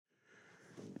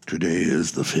Today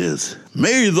is the 5th.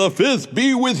 May the 5th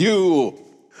be with you.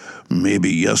 Maybe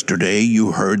yesterday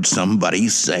you heard somebody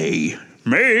say,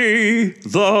 May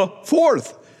the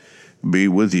 4th be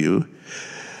with you.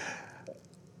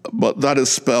 But that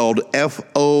is spelled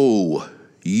F-O-U-R-T-H.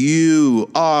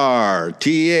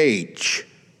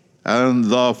 And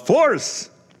the Force,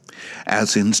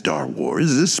 as in Star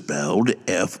Wars, is spelled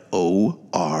F-O-R-C-E.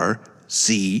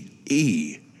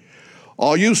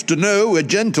 I used to know a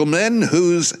gentleman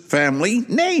whose family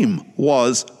name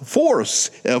was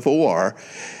Force, F-O-R-C-E.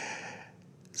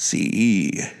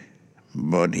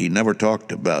 But he never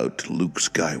talked about Luke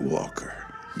Skywalker.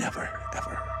 Never,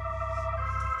 ever.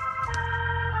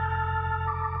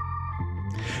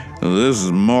 This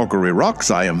is Mockery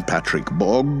Rocks. I am Patrick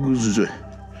Boggs.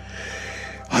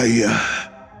 I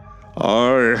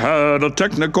had a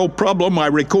technical problem. I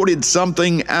recorded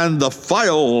something, and the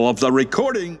file of the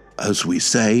recording, as we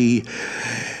say,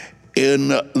 in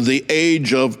the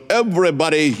age of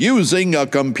everybody using a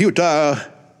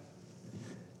computer,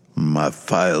 my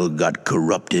file got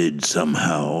corrupted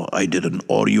somehow. I did an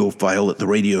audio file at the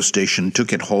radio station,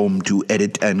 took it home to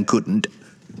edit, and couldn't.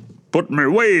 Put me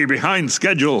way behind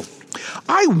schedule.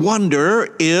 I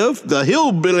wonder if the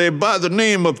hillbilly by the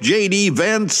name of J.D.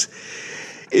 Vance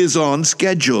is on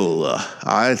schedule.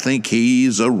 I think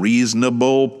he's a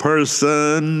reasonable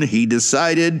person. He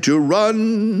decided to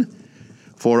run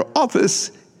for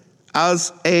office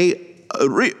as a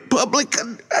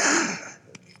Republican.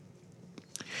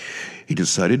 He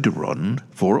decided to run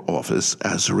for office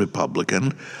as a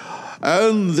Republican.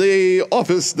 And the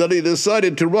office that he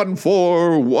decided to run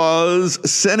for was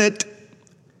Senate,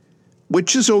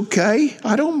 which is okay.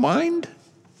 I don't mind.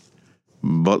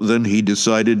 But then he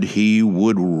decided he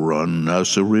would run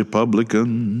as a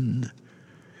Republican.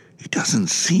 He doesn't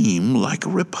seem like a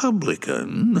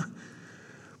Republican.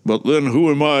 But then who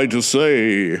am I to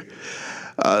say?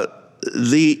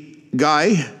 The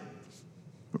guy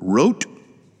wrote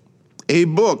a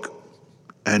book.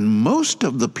 And most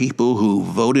of the people who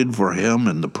voted for him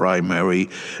in the primary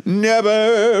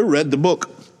never read the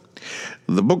book.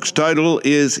 The book's title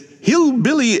is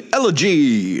Hillbilly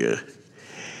Elegy.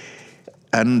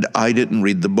 And I didn't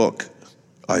read the book.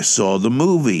 I saw the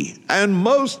movie. And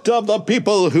most of the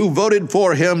people who voted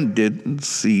for him didn't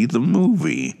see the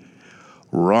movie.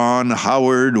 Ron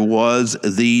Howard was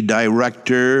the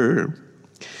director.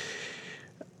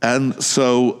 And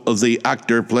so the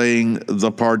actor playing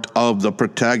the part of the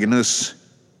protagonist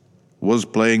was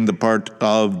playing the part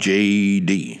of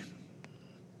J.D.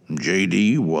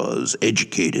 J.D. was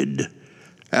educated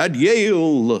at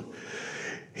Yale.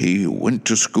 He went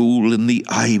to school in the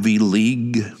Ivy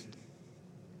League.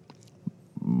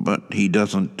 But he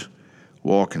doesn't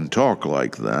walk and talk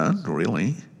like that,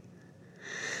 really.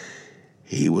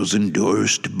 He was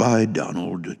endorsed by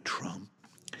Donald Trump.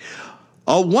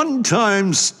 A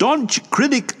one-time staunch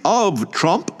critic of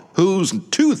Trump, whose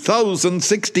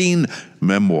 2016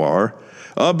 memoir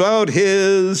about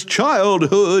his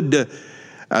childhood,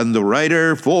 and the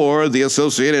writer for the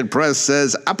Associated Press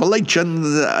says Appalachian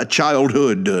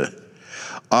childhood.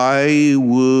 I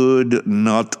would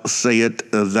not say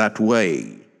it that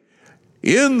way.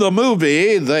 In the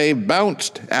movie, they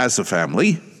bounced as a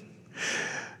family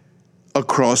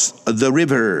across the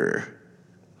river.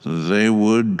 They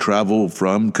would travel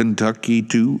from Kentucky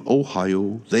to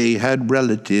Ohio. They had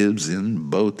relatives in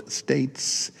both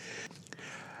states.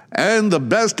 And the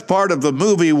best part of the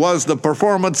movie was the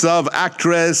performance of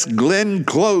actress Glenn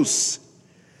Close.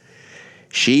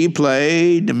 She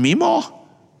played Meemaw.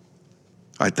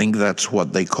 I think that's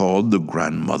what they called the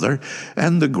grandmother.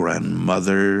 And the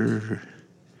grandmother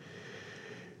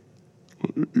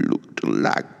looked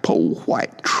like poor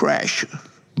white trash.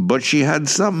 But she had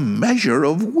some measure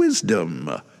of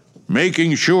wisdom,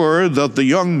 making sure that the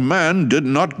young man did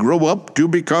not grow up to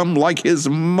become like his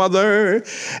mother,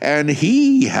 and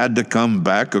he had to come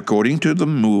back, according to the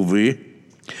movie,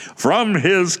 from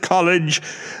his college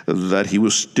that he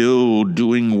was still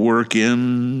doing work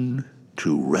in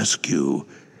to rescue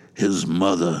his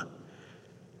mother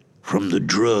from the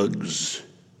drugs.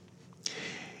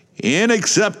 In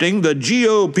accepting the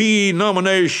GOP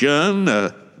nomination,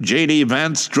 J.D.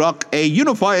 Vance struck a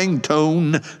unifying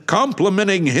tone,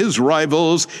 complimenting his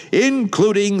rivals,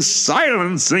 including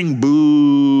silencing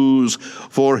boos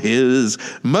for his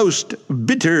most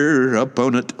bitter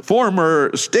opponent,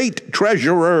 former state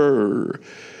treasurer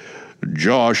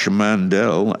Josh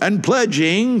Mandel, and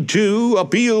pledging to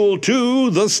appeal to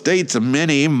the state's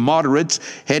many moderates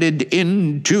headed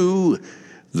into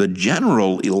the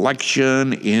general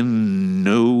election in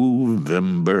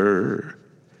November.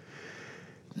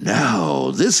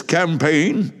 Now, this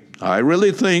campaign I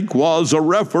really think, was a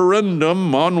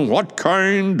referendum on what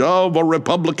kind of a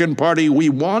Republican Party we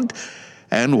want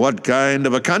and what kind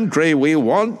of a country we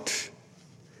want,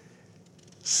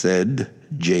 said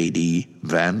J.D.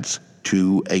 Vance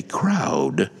to a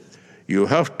crowd. You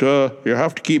have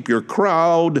to keep your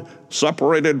crowd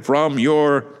separated from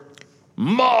your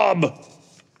mob.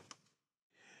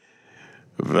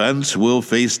 Vance will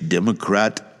face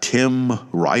Democrat Tim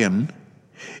Ryan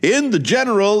in the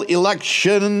general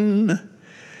election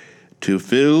to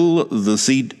fill the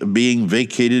seat being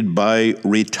vacated by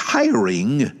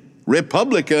retiring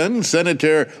Republican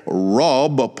Senator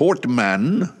Rob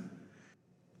Portman.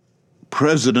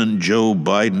 President Joe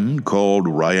Biden called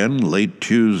Ryan late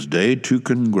Tuesday to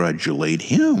congratulate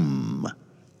him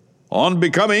on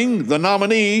becoming the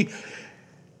nominee,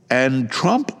 and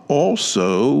Trump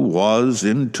also was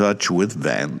in touch with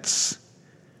Vance.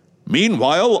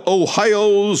 Meanwhile,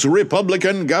 Ohio's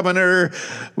Republican Governor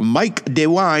Mike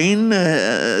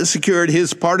DeWine secured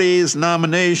his party's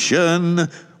nomination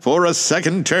for a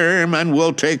second term and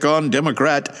will take on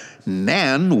Democrat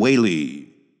Nan Whaley.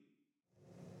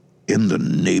 In the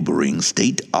neighboring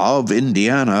state of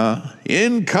Indiana,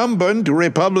 incumbent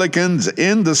Republicans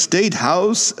in the state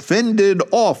house fended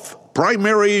off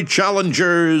primary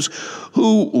challengers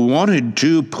who wanted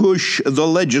to push the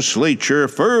legislature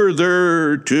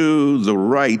further to the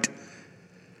right.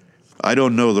 I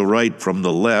don't know the right from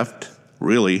the left,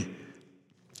 really.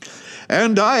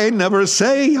 And I never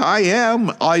say I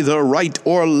am either right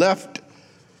or left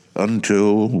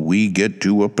until we get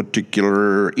to a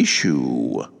particular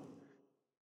issue.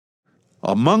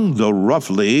 Among the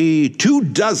roughly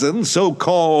 24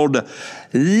 so-called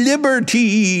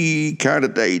liberty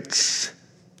candidates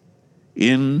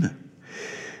in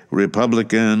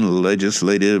Republican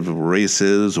legislative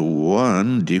races,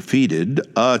 one defeated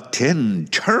a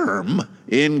 10-term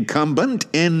incumbent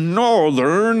in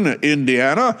northern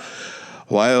Indiana,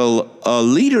 while a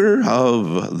leader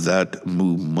of that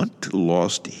movement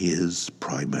lost his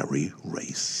primary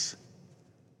race.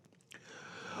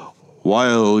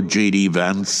 While J.D.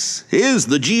 Vance is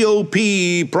the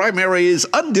GOP primary's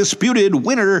undisputed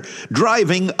winner,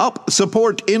 driving up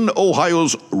support in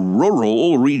Ohio's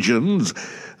rural regions,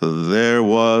 there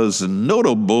was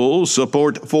notable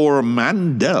support for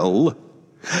Mandel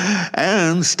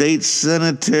and State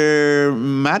Senator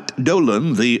Matt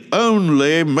Dolan, the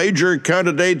only major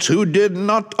candidates who did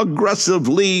not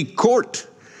aggressively court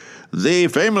the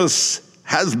famous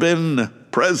has-been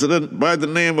president by the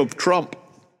name of Trump.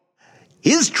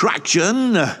 His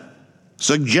traction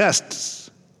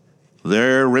suggests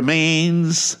there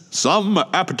remains some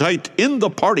appetite in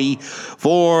the party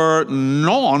for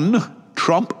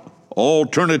non-Trump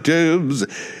alternatives,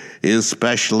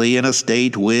 especially in a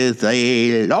state with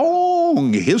a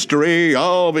long history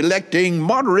of electing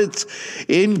moderates,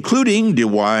 including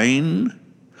DeWine,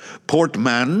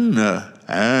 Portman,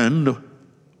 and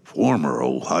former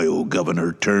Ohio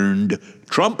governor turned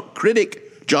Trump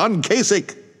critic John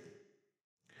Kasich.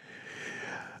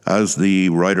 As the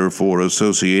writer for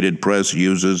Associated Press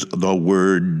uses the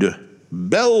word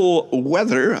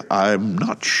bellwether, I'm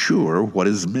not sure what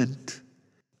is meant.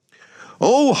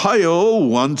 Ohio,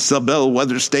 once a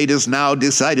bellwether state, is now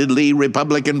decidedly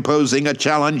Republican, posing a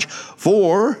challenge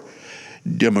for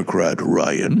Democrat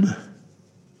Ryan,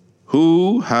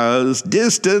 who has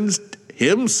distanced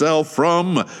himself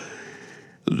from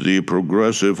the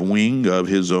progressive wing of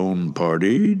his own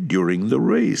party during the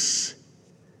race.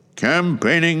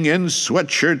 Campaigning in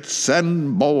sweatshirts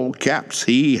and ball caps,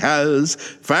 he has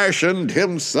fashioned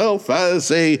himself as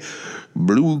a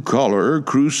blue-collar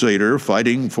crusader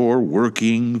fighting for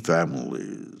working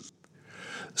families.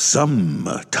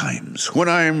 Sometimes when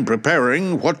I'm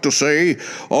preparing what to say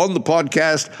on the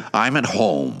podcast, I'm at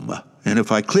home. And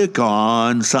if I click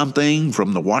on something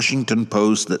from the Washington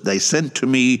Post that they sent to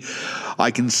me, I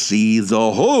can see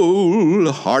the whole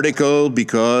article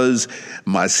because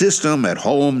my system at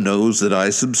home knows that I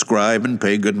subscribe and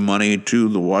pay good money to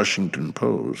the Washington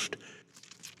Post.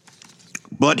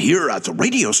 But here at the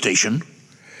radio station,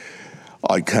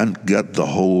 I can't get the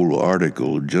whole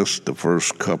article, just the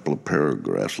first couple of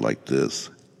paragraphs like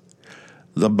this.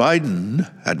 The Biden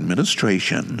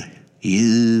administration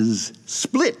is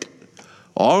split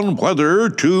on whether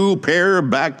to pare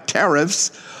back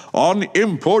tariffs on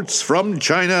imports from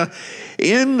China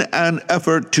in an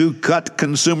effort to cut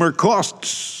consumer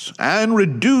costs and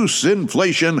reduce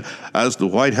inflation, as the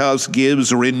White House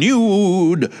gives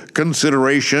renewed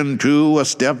consideration to a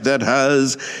step that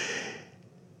has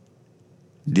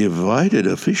divided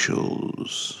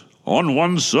officials On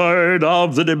one side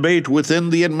of the debate within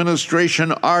the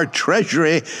administration are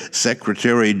Treasury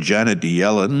Secretary Janet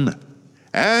Yellen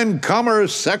and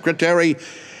Commerce Secretary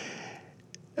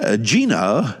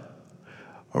Gina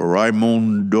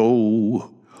Raimondo,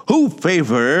 who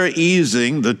favor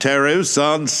easing the tariffs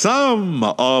on some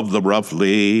of the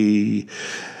roughly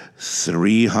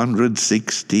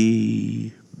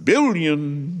 $360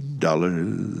 billion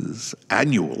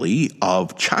annually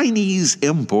of Chinese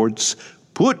imports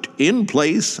put in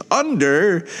place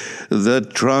under the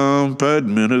Trump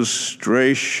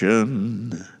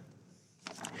administration.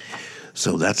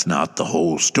 So that's not the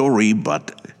whole story,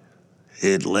 but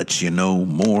it lets you know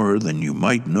more than you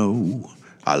might know.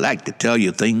 I like to tell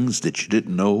you things that you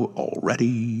didn't know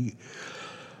already.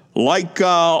 Like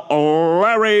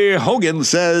Larry Hogan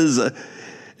says,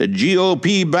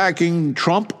 GOP backing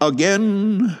Trump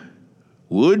again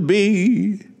would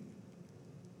be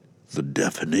the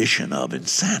definition of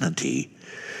insanity.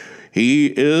 He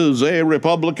is a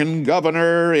Republican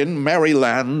governor in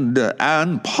Maryland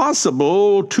and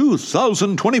possible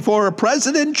 2024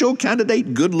 presidential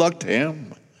candidate. Good luck to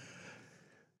him.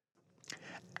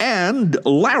 And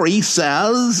Larry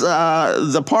says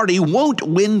the party won't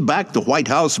win back the White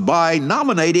House by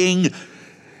nominating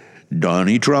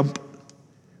Donnie Trump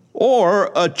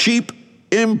or a cheap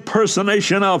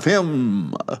impersonation of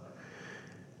him.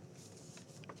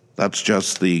 That's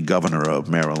just the governor of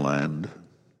Maryland.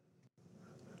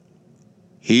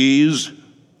 He's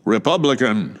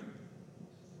Republican,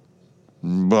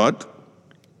 but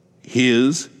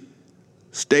his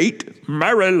state,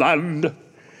 Maryland,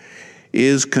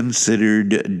 is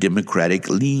considered Democratic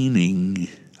leaning.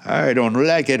 I don't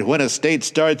like it when a state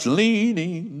starts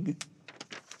leaning.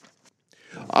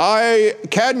 I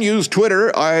can use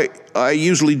Twitter. I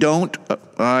usually don't.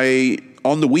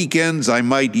 On the weekends, I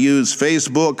might use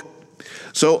Facebook.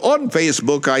 So on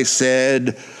Facebook, I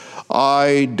said,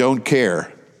 I don't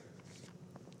care,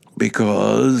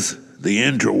 because the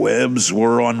interwebs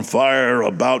were on fire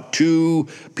about two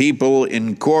people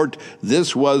in court.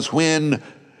 This was when,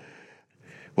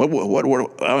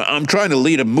 I'm trying to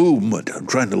lead a movement. I'm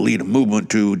trying to lead a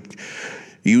movement to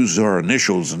use our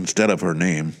initials instead of her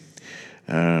name.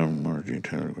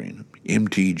 MTG.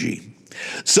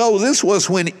 So this was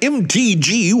when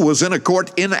MTG was in a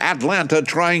court in Atlanta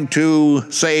trying to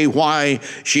say why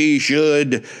she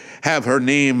should have her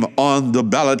name on the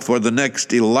ballot for the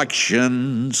next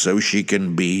election so she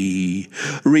can be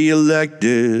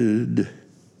reelected.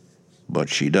 But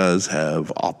she does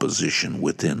have opposition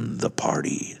within the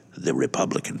party, the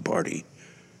Republican Party.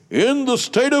 In the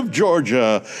state of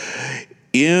Georgia,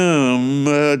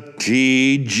 MTG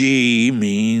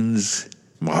means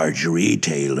Marjorie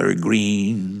Taylor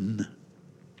Greene.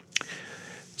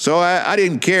 So I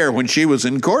didn't care when she was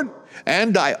in court,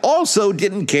 and I also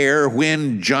didn't care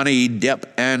when Johnny Depp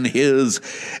and his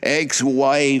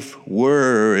ex-wife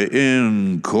were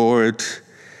in court.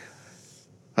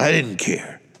 I didn't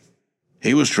care.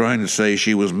 He was trying to say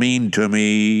she was mean to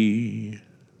me,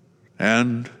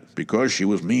 and because she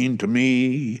was mean to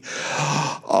me,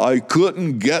 I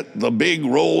couldn't get the big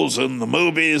roles in the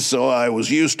movies, so I was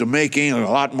used to making a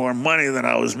lot more money than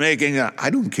I was making. I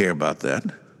don't care about that.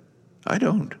 I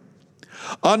don't.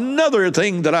 Another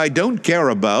thing that I don't care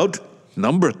about,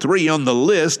 number 3 on the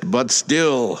list, but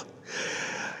still,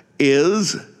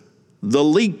 is the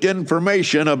leaked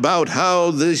information about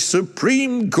how the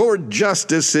Supreme Court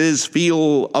justices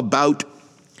feel about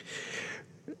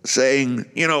saying,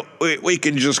 we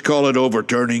can just call it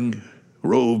overturning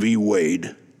Roe v.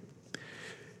 Wade,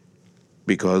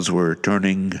 because we're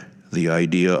turning the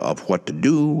idea of what to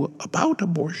do about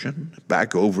abortion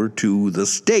back over to the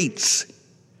states.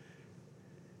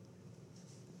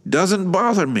 Doesn't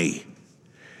bother me.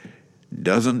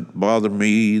 Doesn't bother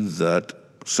me that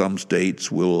some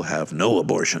states will have no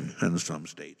abortion, and some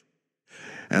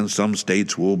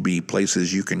states will be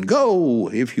places you can go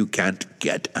if you can't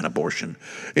get an abortion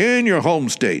in your home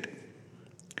state.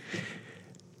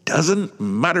 Doesn't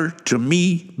matter to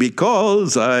me,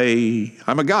 because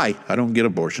I'm a guy. I don't get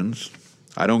abortions.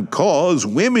 I don't cause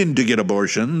women to get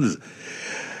abortions.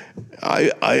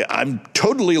 I'm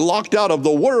totally locked out of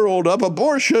the world of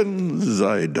abortions.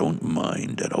 I don't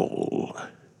mind at all.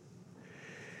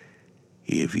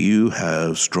 If you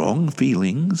have strong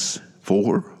feelings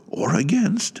for or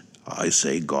against, I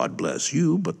say God bless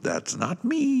you, but that's not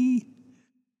me.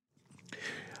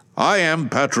 I am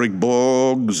Patrick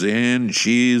Boggs in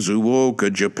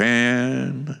Shizuoka,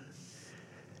 Japan.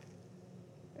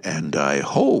 And I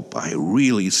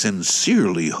really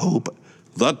sincerely hope,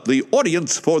 that the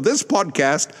audience for this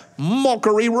podcast,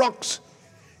 Mockery Rocks,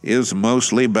 is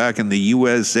mostly back in the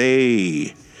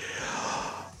USA.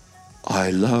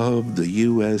 I love the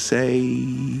USA,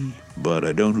 but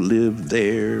I don't live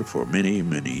there for many,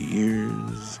 many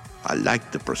years. I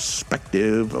like the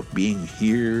perspective of being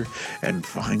here and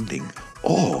finding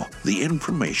all the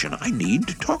information I need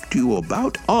to talk to you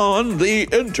about on the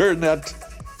internet.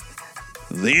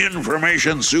 The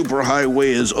information superhighway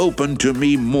is open to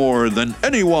me more than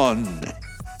anyone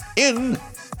in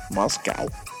Moscow.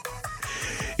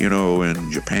 You know,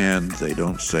 in Japan, they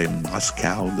don't say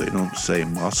Moscow, they don't say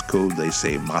Moscow, they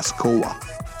say Moscow.